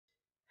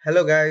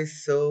Hello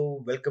guys,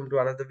 so welcome to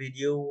another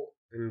video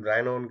in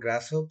Rhino and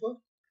Grasshopper.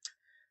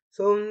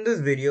 So in this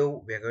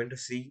video, we are going to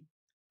see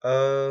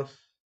uh,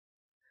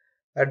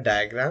 a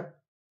diagram,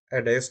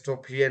 a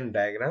dystopian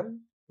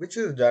diagram, which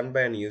is done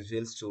by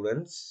unusual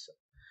students.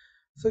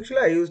 So actually,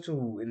 I used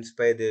to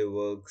inspire their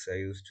works. I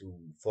used to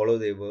follow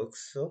their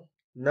works. So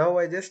now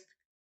I just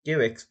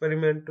give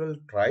experimental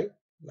try,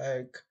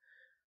 like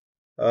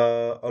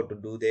how to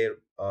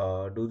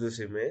do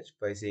this image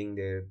by seeing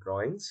their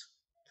drawings.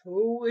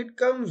 So it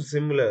comes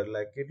similar,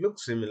 like it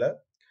looks similar.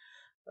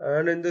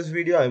 And in this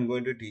video I'm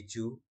going to teach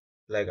you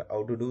like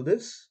how to do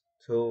this.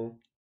 So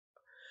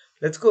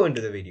let's go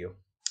into the video.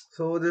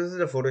 So this is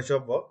the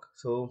Photoshop work.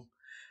 So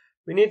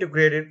we need to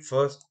create it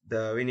first.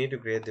 We need to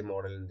create the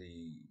model in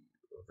the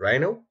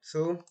Rhino.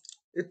 So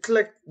it's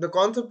like the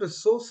concept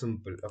is so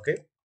simple. Okay,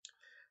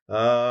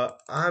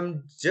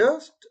 I'm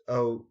just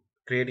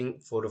creating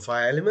 4 to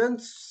 5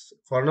 elements.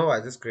 For now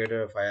I just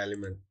created a 5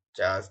 element,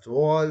 just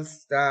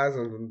walls, stars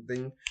or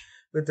something,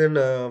 within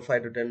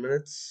 5 to 10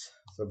 minutes.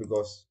 So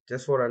because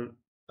just for an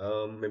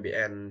maybe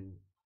an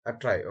a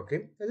try.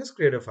 Okay, I just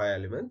created 5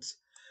 elements.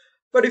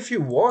 But if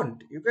you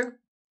want, you can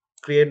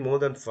create more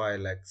than five,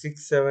 like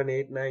 6, 7,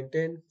 8, 9,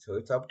 10. So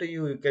it's up to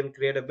you. You can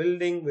create a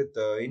building with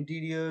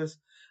interiors,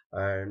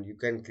 and you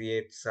can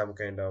create some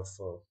kind of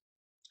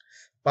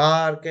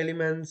park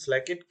elements.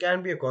 Like it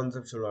can be a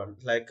conceptual one,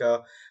 like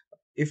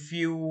if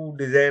you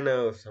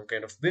design some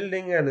kind of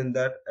building, and in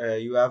that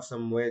you have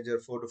some major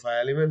 4 to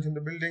 5 elements in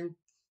the building,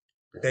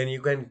 then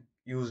you can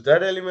use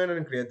that element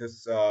and create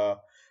this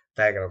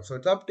diagram. So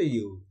it's up to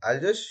you. I'll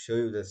just show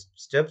you the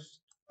steps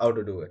how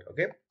to do it.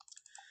 Okay,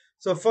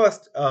 so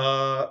first,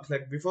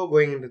 like before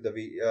going into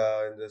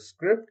in the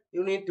script,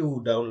 you need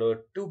to download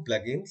 2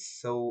 plugins.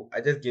 So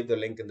I just give the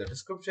link in the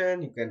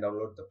description. You can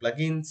download the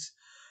plugins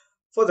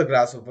for the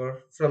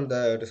Grasshopper from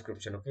the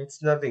description. Okay,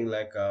 it's nothing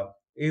like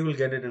you will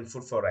get it in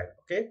Food for Rhyme.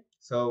 Okay,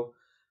 so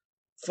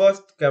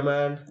first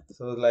command.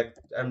 So like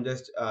I'm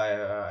just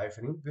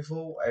hyphening.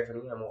 Before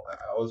hyphening,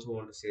 I also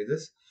want to say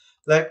this.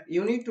 Like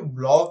you need to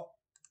block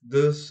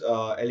this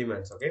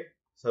elements. Okay,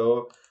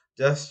 so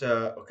just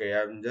okay,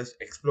 I'm just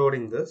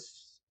exploding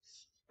this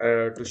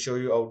to show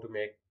you how to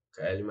make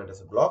element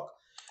as a block.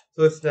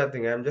 So it's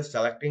nothing. I'm just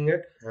selecting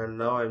it, and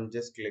now I'm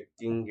just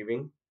clicking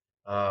giving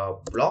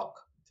block.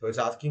 So it's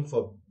asking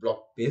for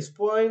block base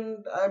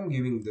point. I'm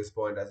giving this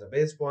point as a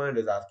base point.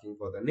 It's asking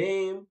for the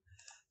name.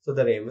 So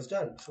the name is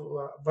done.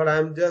 So but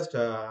I'm just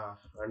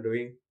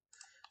undoing.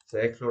 So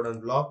explode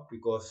and block,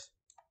 because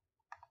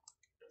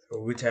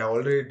which I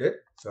already did.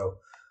 So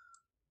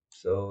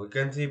you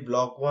can see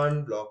block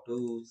one, block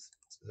two,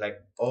 like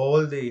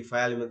all the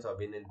 5 elements have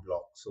been in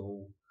block.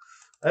 So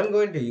I'm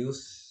going to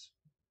use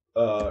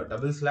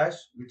double slash,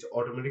 which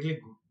automatically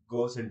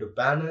goes into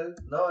panel.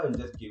 Now I'm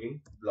just giving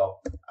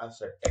block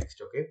as a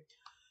text. Okay,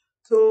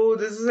 so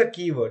this is a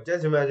keyword.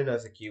 Just imagine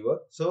as a keyword.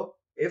 So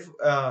if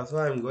so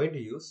I'm going to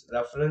use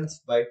reference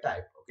by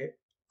type. Okay,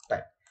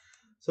 type.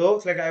 So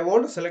it's like I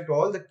want to select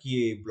all the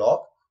key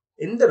block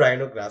in the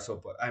Rhino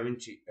Grasshopper. I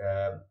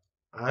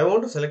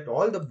want to select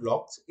all the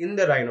blocks in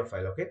the Rhino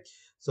file. Okay,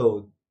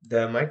 so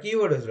the my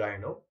keyword is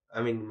Rhino.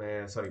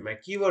 My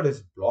keyword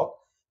is block.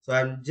 So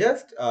I'm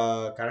just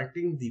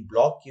connecting the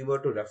block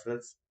keyword to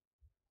reference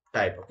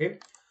type. Okay,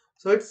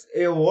 so it's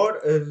a what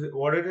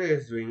it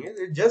is doing is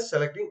it's just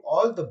selecting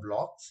all the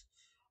blocks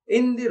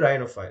in the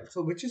Rhino file.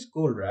 So which is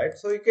cool, right?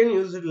 So you can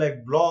use it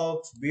like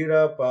blocks, beat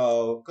up,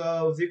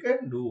 curves. You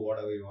can do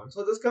whatever you want.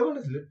 So this command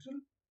is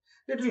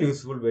little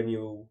useful when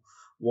you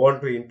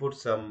want to input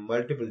some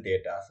multiple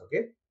data.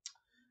 Okay,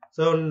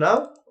 so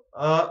now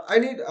I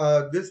need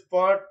this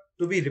part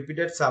to be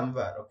repeated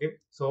somewhere. Okay,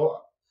 so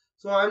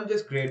I'm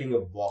just creating a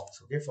box.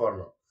 Okay, for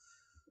now.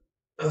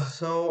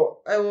 So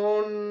I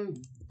want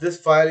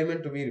this file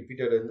element to be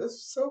repeated in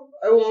this. So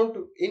I want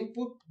to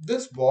input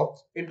this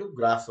box into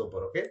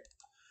Grasshopper. Okay,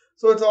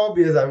 so it's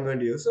obvious I'm going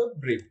to use a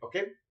brief.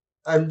 Okay,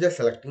 I'm just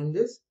selecting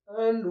this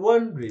and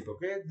one brief.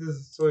 Okay,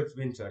 so it's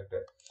been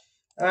selected,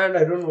 and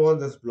I don't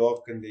want this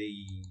block in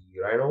the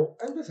Rhino.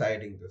 I'm just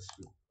hiding this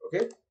too.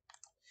 Okay,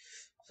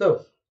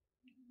 so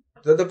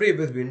the brief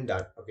has been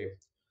done. Okay,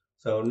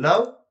 so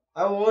now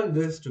I want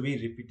this to be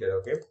repeated.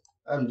 Okay,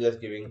 I'm just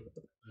giving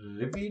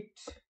repeat.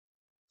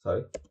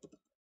 Sorry,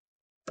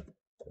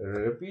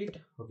 repeat.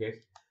 Okay,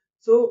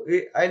 so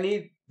I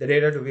need the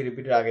data to be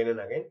repeated again and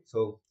again.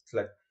 So it's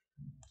like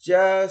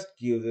just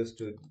give this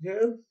to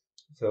here.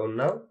 So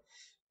now,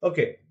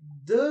 okay,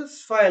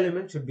 this 5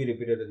 elements should be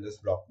repeated in this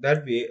block.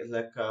 That way,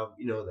 like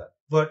you know that.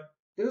 But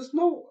there is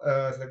no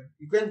like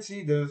you can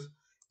see there's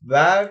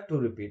where to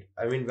repeat.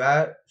 I mean,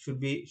 where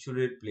should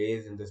it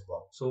place in this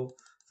box? So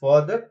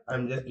for that,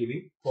 I'm just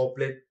giving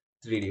populate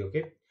 3D.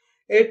 Okay,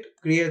 it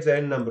creates a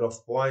number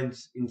of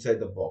points inside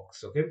the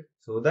box. Okay,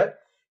 so that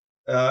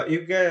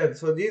you can,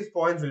 so these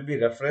points will be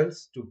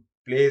referenced to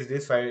place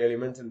these 5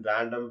 elements in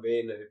random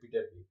way, in a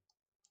repeated way.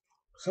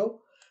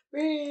 So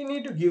we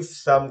need to give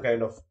some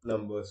kind of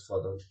numbers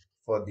for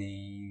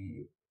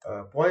the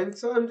points.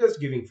 So I'm just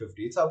giving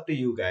 50. It's up to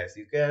you guys.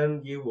 You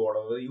can give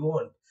whatever you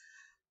want.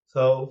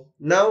 So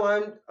now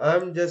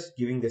I'm just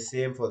giving the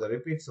same for the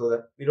repeat so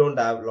that we don't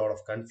have a lot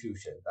of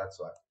confusion. That's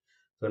why.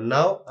 So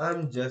now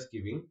I'm just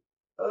giving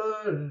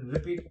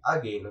repeat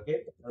again.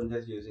 Okay, I'm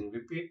just using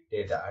repeat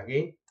data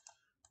again,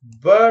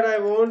 but I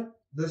want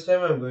this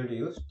time I'm going to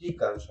use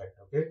deconstruct.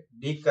 Okay,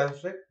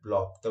 deconstruct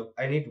block. So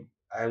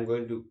I'm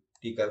going to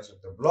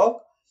deconstruct the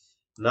block.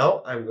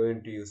 Now I'm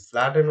going to use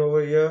flatten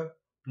over here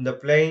in the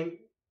plane.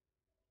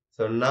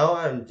 So now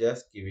I'm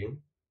just giving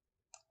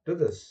to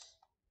this.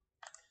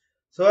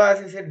 So as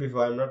I said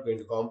before, I'm not going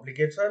to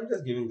complicate. So I'm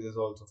just giving this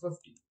also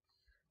 50.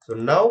 So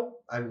now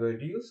I'm going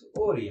to use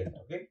orient.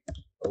 Okay,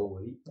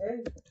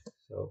 orient.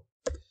 So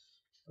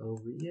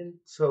orient.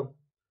 So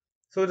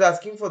it's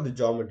asking for the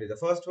geometry. The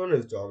first one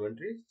is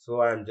geometry.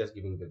 So I'm just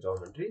giving the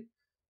geometry.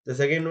 The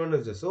second one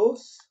is the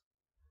source.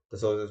 The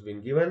source has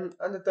been given,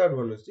 and the third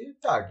one is the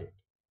target.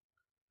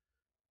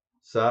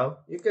 So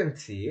you can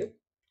see it.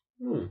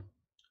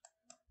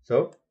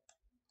 So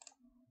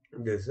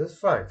this is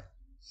fine.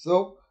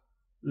 So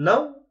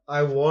now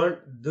I want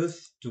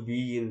this to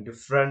be in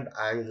different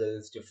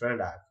angles,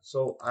 different axes.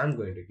 So I'm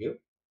going to give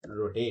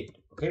rotate.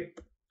 Okay.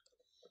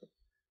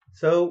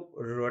 So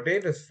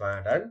rotate is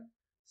fine done.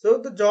 So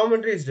the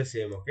geometry is the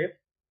same. Okay.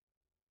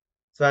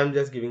 So I'm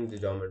just giving the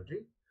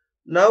geometry.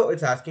 Now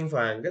it's asking for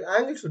angle.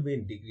 Angle should be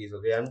in degrees.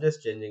 Okay. I'm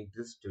just changing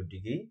this to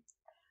degree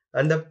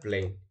and the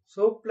plane.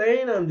 So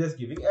plane I'm just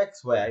giving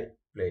XY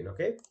plane.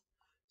 Okay.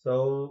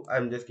 So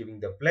I'm just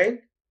giving the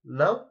plane.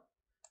 Now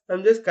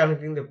I'm just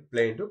connecting the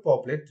plane to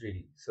populate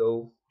 3D.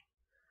 So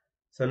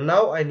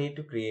now I need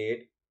to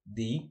create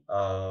the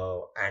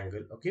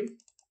angle. Okay.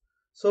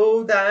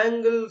 So the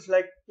angles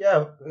like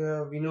yeah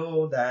we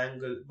know the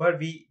angle, but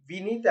we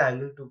need the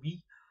angle to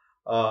be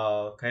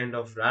kind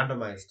of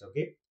randomized.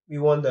 Okay. We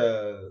want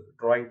the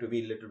drawing to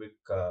be a little bit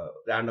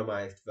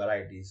randomized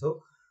variety.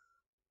 So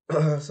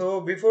so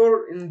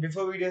before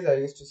videos I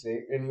used to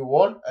say when you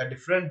want a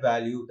different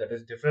value that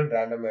is different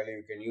random value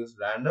you can use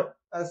random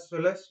as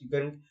well as you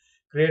can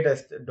create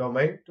a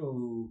domain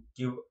to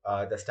give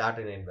the start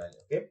and end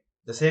value. Okay,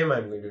 the same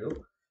I'm going to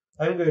do.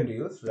 I'm going to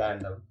use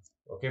random.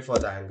 Okay, for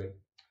the angle.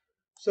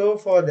 So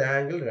for the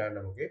angle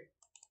random. Okay,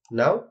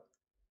 now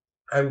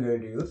I'm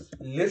going to use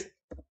list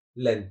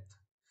length.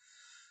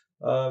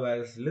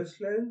 Where is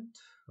list length?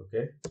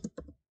 Okay,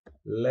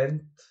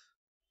 length.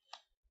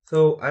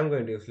 So I'm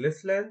going to use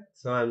list length.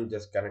 So I'm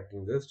just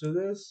connecting this to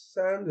this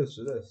and this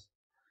to this.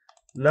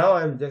 Now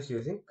I'm just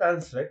using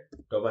construct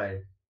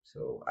domain.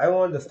 So I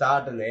want the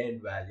start and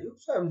end value.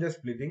 So I'm just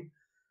splitting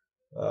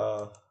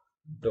uh,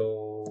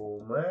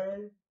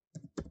 domain.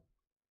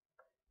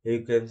 You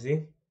can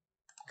see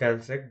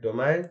construct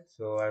domain.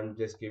 So I'm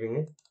just giving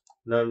it.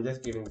 Now I'm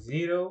just giving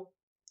 0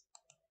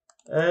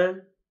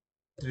 and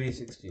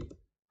 360.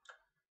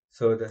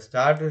 So the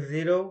start is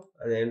 0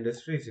 and the end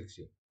is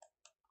 360.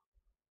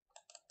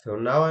 So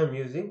now I'm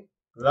using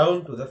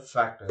round to the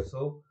factor.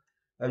 So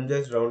I'm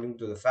just rounding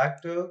to the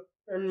factor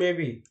and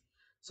maybe.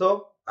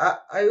 So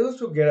I used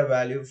to get a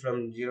value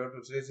from 0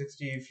 to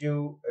 360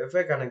 if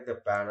I connect the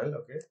panel.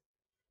 Okay.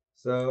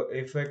 So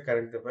if I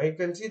connect the panel, you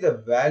can see the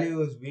value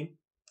has been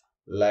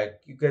like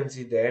you can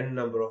see the n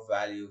number of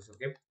values.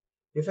 Okay.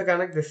 If I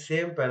connect the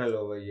same panel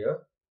over here,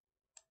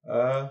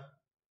 uh,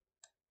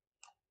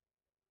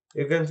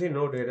 you can see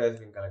no data has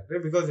been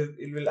collected because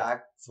it will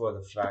act for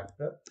the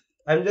factor.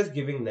 I'm just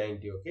giving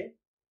 90. Okay.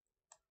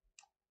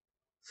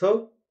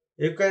 So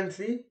you can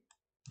see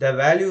the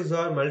values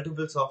are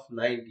multiples of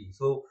 90.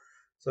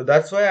 So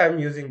that's why I'm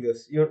using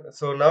this.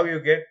 So now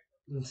you get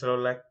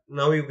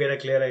now you get a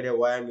clear idea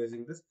why I'm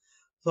using this.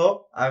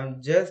 So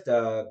I'm just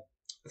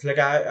it's like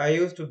I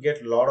used to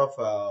get a lot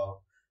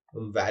of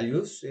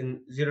values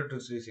in 0 to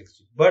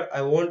 360, but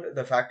I want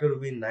the factor to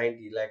be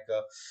 90. Like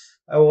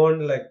I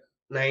want like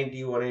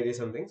 90, 180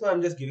 something. So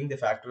I'm just giving the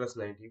factor as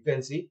 90. You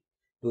can see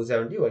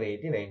 270,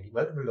 180, 90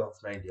 multiple of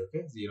 90.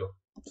 Okay, 0.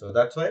 So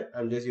that's why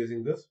I'm just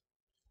using this.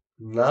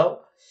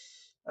 Now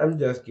I'm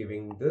just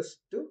giving this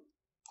to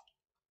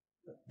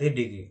the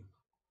degree.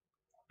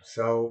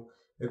 So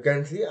you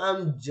can see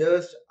I'm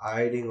just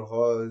hiding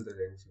all the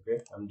things.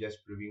 Okay, I'm just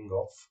previewing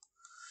off.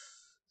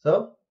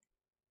 So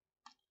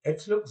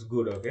it looks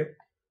good. Okay,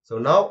 so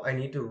now I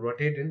need to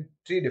rotate in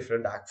 3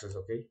 different axes.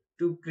 Okay,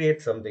 to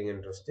create something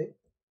interesting.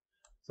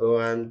 So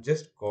I'm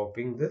just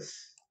copying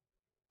this.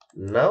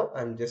 Now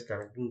I'm just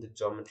connecting the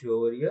geometry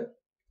over here.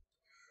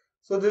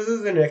 So this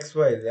is an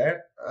XYZ.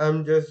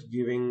 I'm just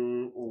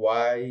giving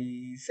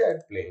YZ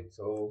plane.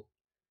 So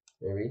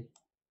maybe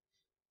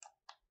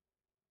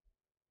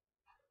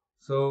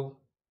so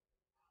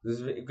this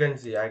is, you can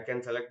see I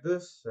can select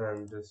this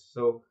and this.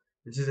 So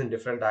which is in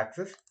different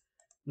axis.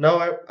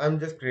 Now I'm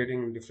just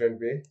creating in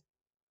different way.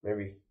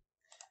 Maybe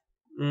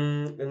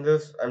in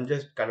this I'm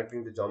just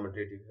connecting the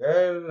geometry to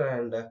here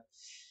and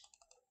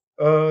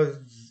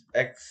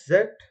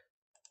XZ.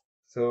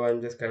 So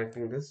I'm just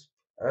connecting this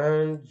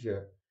and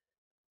here.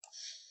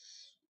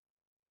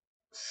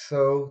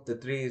 So the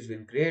tree has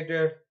been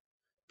created.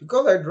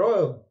 Because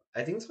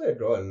I think so I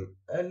draw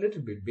a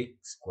little bit big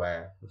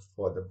square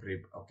for the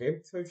brick. Okay,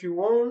 so if you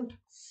want,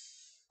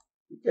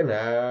 You can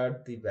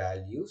add the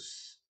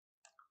values.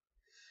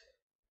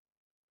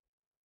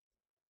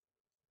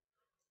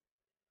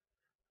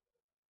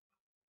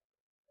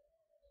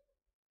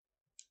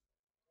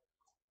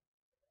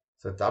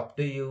 So it's up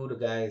to you the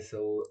guys.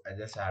 So I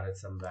just added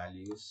some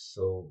values.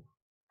 So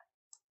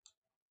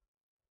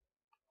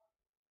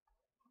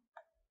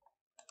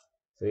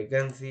you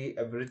can see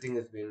everything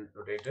is being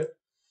rotated.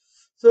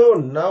 So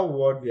now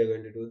what we are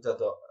going to do,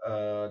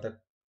 the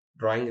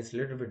drawing is a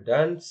little bit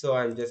done. So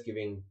I'm just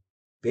giving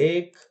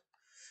bake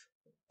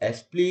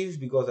as please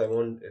because I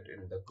want it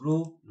in the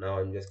group. Now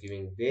I'm just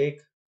giving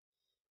bake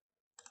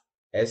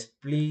as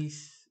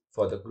please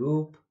for the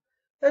group,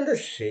 and the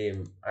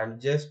same. I'm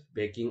just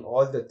baking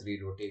all the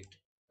three rotate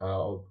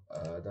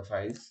the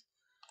files.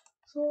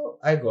 So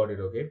I got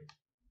it. Okay.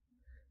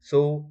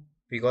 So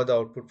we got the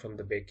output from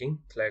the baking.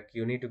 It's like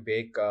you need to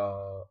bake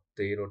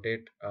the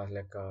rotate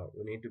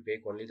you need to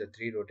bake only the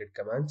three rotate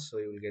commands. So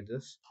you will get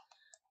this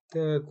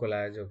the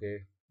collage.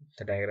 Okay,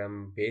 the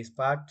diagram base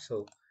part.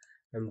 So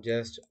I'm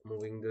just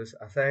moving this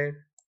aside.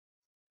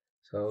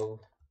 So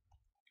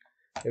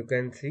you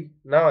can see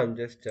now I'm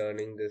just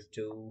turning this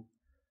to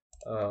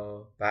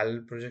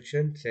parallel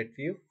projection set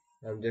view.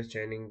 I'm just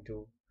changing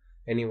to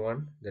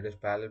anyone that is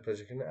parallel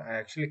projection. I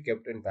actually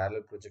kept in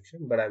parallel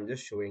projection, but I'm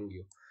just showing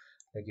you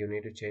like you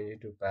need to change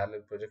it to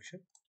parallel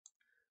projection.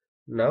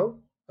 Now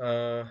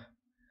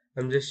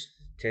I'm just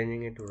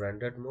changing it to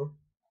rendered mode.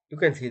 You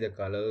can see the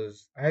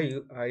colors. I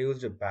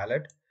used a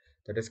palette,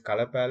 that is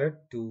color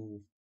palette,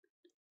 to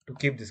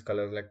keep this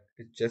color like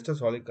it's just a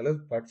solid color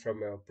but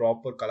from a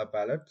proper color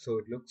palette, so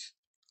it looks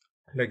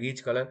like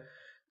each color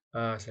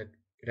it's like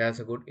it has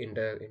a good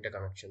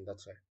interconnection.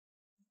 That's why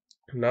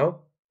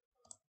now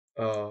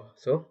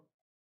so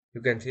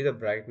you can see the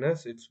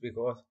brightness. It's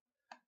because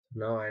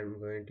now I'm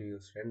going to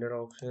use render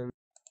option.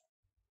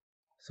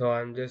 So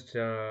I'm just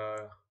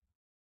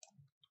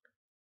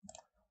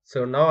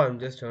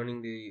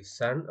turning the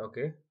sun.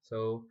 Okay,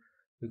 so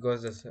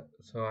because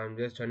so I'm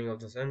just turning off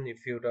the sun.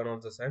 If you turn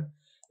off the sun,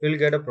 you'll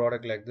get a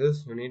product like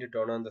this. You need to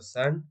turn on the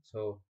sun.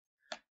 So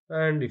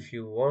and if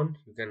you want,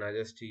 you can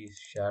adjust the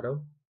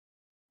shadow.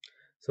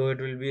 So it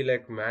will be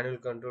like manual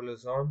control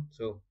is on.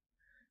 So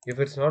if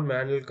it's not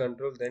manual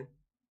control, then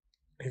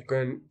you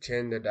can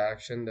change the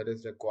direction, that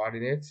is the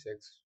coordinates.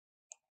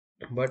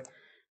 But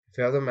if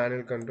you have the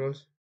manual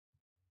controls,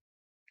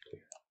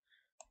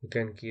 you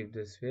can keep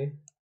this way.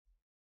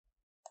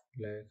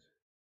 Like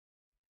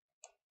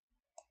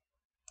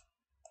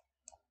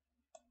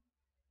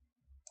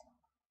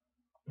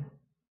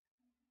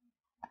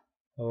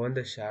I want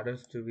the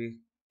shadows to be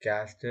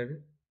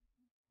casted.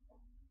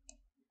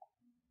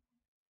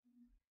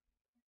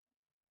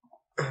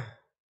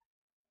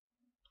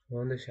 I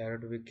want the shadow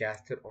to be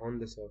casted on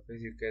the surface.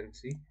 You can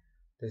see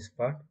this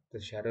part. The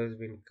shadow has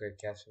been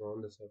casted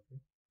on the surface.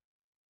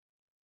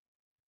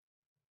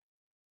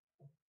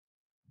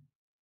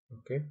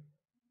 Okay,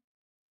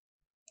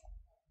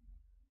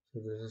 so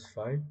this is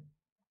fine.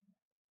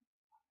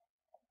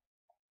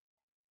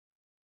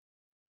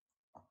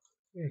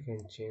 I can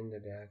change the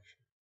direction.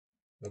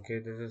 Okay,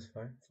 this is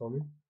fine for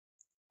me.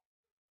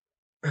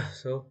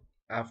 So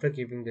after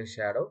keeping the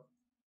shadow,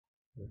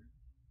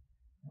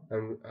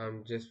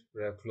 I'm just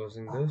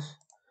closing this.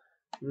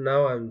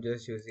 Now I'm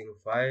just using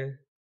file,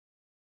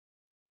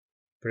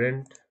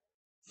 print,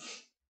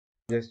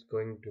 just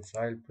going to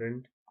file,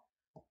 print,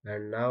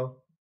 and now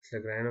it's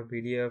like Rhino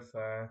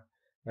PDF.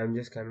 I'm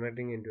just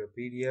converting into a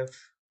PDF.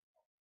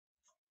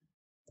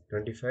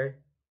 25,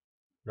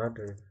 not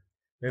 25.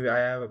 Maybe I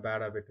have a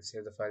bad habit to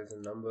save the files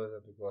in numbers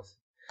because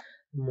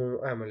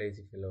I'm a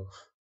lazy fellow.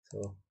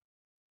 So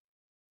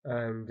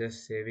I'm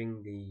just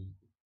saving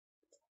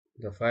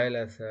the file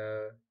as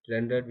a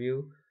rendered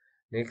view.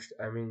 Next,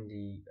 I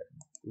mean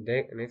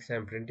next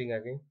I'm printing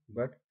again,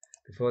 but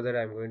before that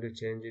I'm going to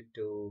change it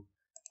to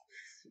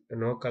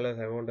no colors.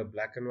 I want a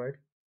black and white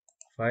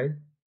file.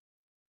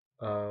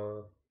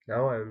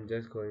 Now I'm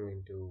just going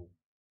into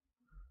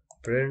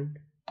print.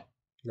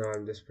 Now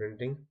I'm just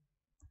printing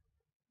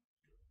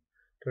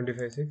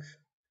 25/6.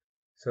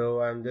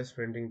 So I'm just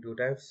printing two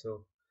times.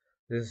 So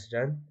this is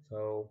done.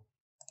 So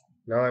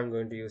now I'm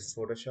going to use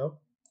Photoshop.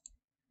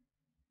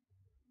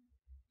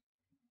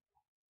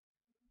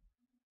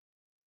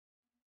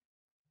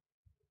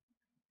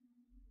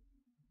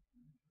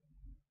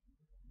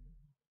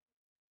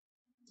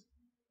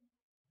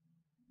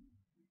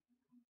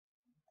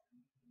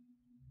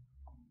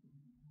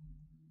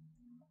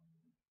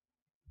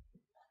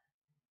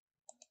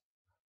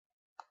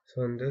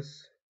 So in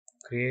this,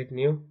 create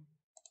new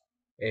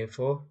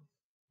A4.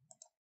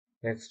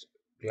 Next,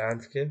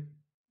 landscape,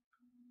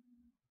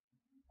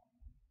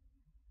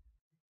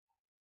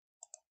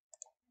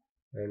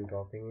 and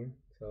dropping in.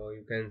 So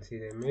you can see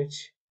the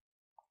image.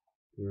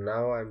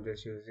 Now I'm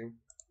just using.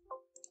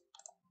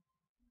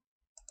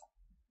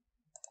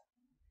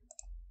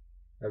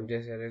 I'm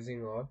just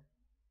erasing all.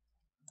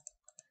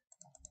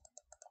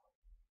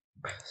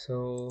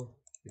 So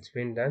it's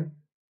been done.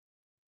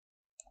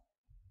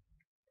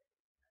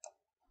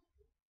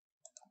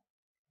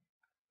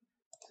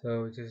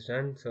 So which is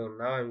done. So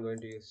now I'm going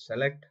to use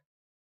select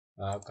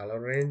color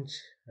range.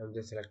 I'm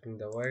just selecting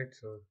the white,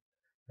 so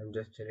I'm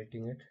just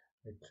selecting it.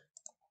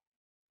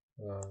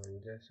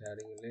 Just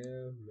adding a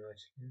layer,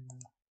 merge layer.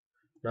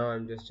 Now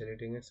I'm just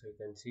generating it so you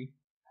can see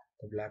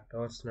the black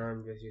dots. Now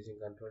I'm just using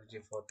Ctrl G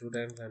for 2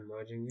 times and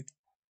merging it.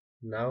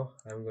 Now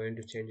I'm going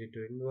to change it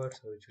to invert,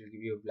 so it will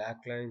give you black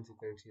lines. You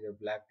can see the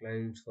black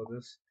lines for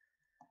this.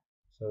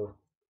 So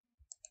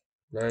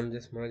now I'm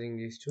just merging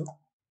these two.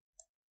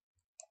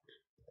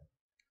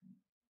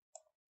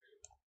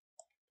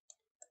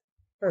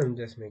 I'm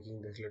just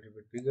making this a little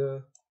bit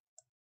bigger.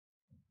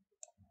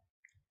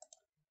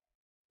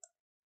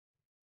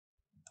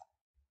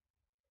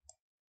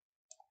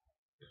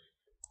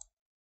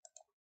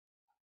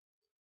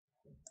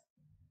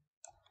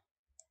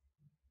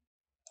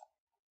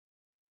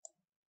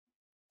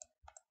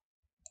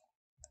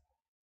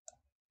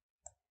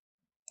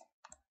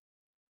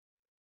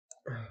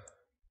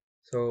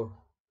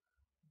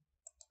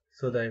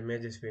 So the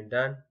image has been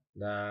done,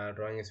 the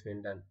drawing has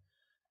been done.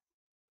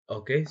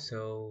 Okay,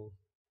 so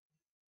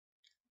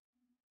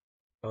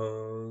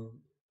uh,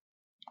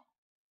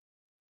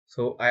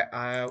 so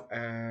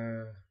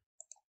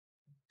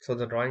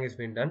the drawing has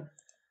been done.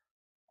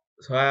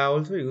 So I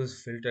also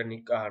use filter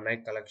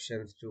night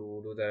collections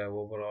to do the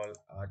overall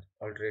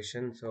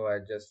alteration. So I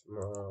just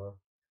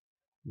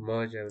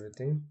merge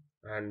everything,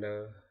 and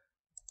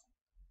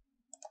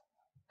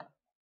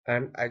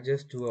I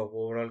just do a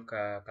overall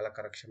color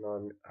correction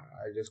on.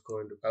 I just go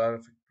into color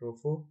effect pro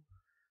 4.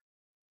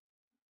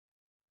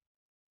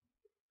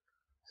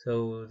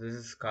 So this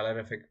is color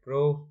effect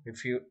pro.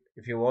 If you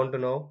want to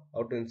know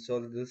how to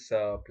install this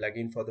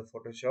plugin for the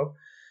Photoshop,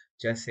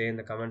 just say in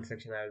the comment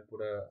section. I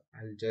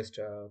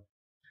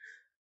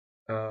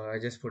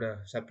just put a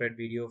separate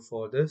video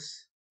for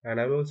this, and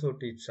I'll also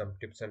teach some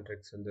tips and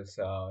tricks in this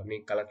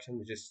unique collection,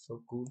 which is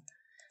so cool.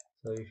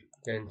 So you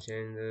can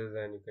change this,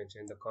 and you can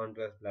change the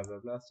contrast, blah blah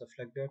blah, stuff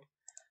like that.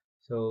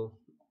 So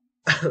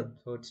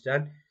so it's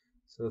done.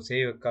 So say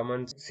your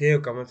comments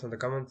on the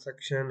comment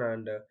section,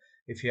 and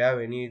if you have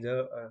any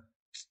other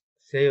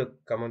say your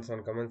comments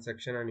on comment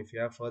section, and if you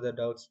have further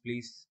doubts,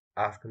 please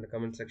ask in the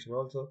comment section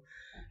also.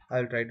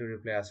 I'll try to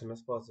reply as soon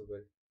as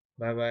possible.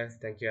 Bye bye,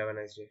 thank you, have a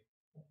nice day.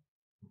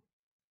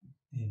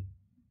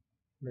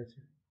 That's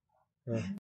it.